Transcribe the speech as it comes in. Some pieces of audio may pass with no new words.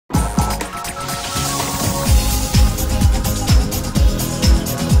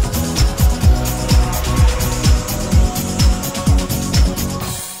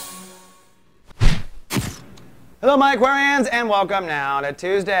Hello, my Aquarians, and welcome now to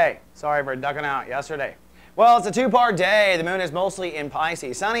Tuesday. Sorry for ducking out yesterday. Well, it's a two-part day. The moon is mostly in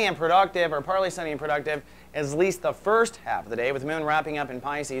Pisces. Sunny and productive, or partly sunny and productive, is at least the first half of the day, with the moon wrapping up in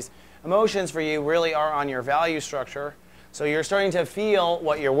Pisces. Emotions for you really are on your value structure. So you're starting to feel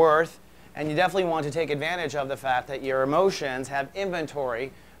what you're worth, and you definitely want to take advantage of the fact that your emotions have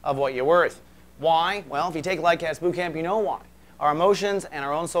inventory of what you're worth. Why? Well, if you take Lightcast Bootcamp, you know why. Our emotions and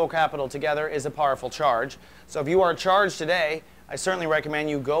our own soul capital together is a powerful charge. So if you are charged today, I certainly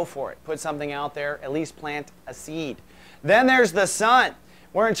recommend you go for it. Put something out there, at least plant a seed. Then there's the sun.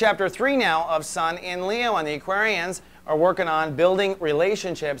 We're in chapter 3 now of Sun in Leo, and the Aquarians are working on building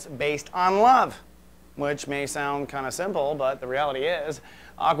relationships based on love, which may sound kind of simple, but the reality is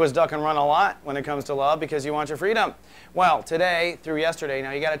Aquas duck and run a lot when it comes to love because you want your freedom. Well, today through yesterday,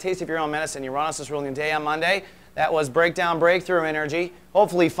 now you got a taste of your own medicine. Uranus ruling day on Monday. That was breakdown, breakthrough energy.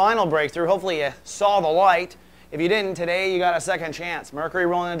 Hopefully final breakthrough. Hopefully you saw the light. If you didn't, today you got a second chance. Mercury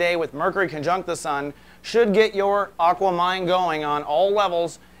ruling the day with Mercury conjunct the sun should get your Aqua mind going on all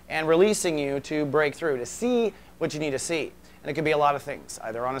levels and releasing you to break through, to see what you need to see. And it could be a lot of things,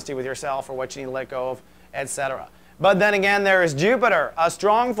 either honesty with yourself or what you need to let go of, etc. But then again, there is Jupiter, a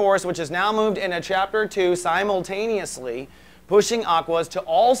strong force which has now moved into chapter 2 simultaneously, pushing Aquas to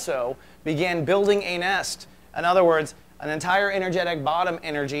also begin building a nest. In other words, an entire energetic bottom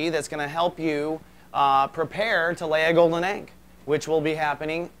energy that's going to help you prepare to lay a golden egg, which will be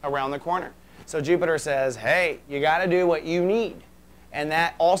happening around the corner. So Jupiter says, hey, you got to do what you need. And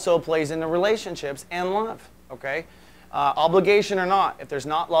that also plays into relationships and love, okay? Obligation or not, if there's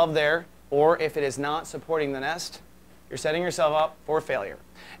not love there, or if it is not supporting the nest, you're setting yourself up for failure.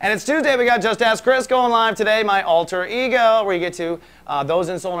 And it's Tuesday. We got Just Ask Chris going live today, my alter ego, where you get to, those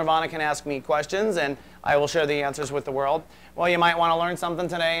in Soul Nirvana can ask me questions, and I will share the answers with the world. Well, you might want to learn something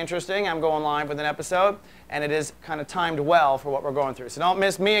today interesting. I'm going live with an episode, and it is kind of timed well for what we're going through. So don't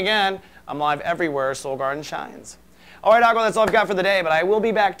miss me again. I'm live everywhere Soul Garden shines. All right, Aqua, that's all I've got for the day, but I will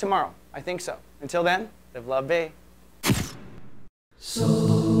be back tomorrow. I think so. Until then, live, love, be.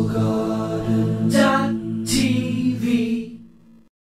 Soul Garden.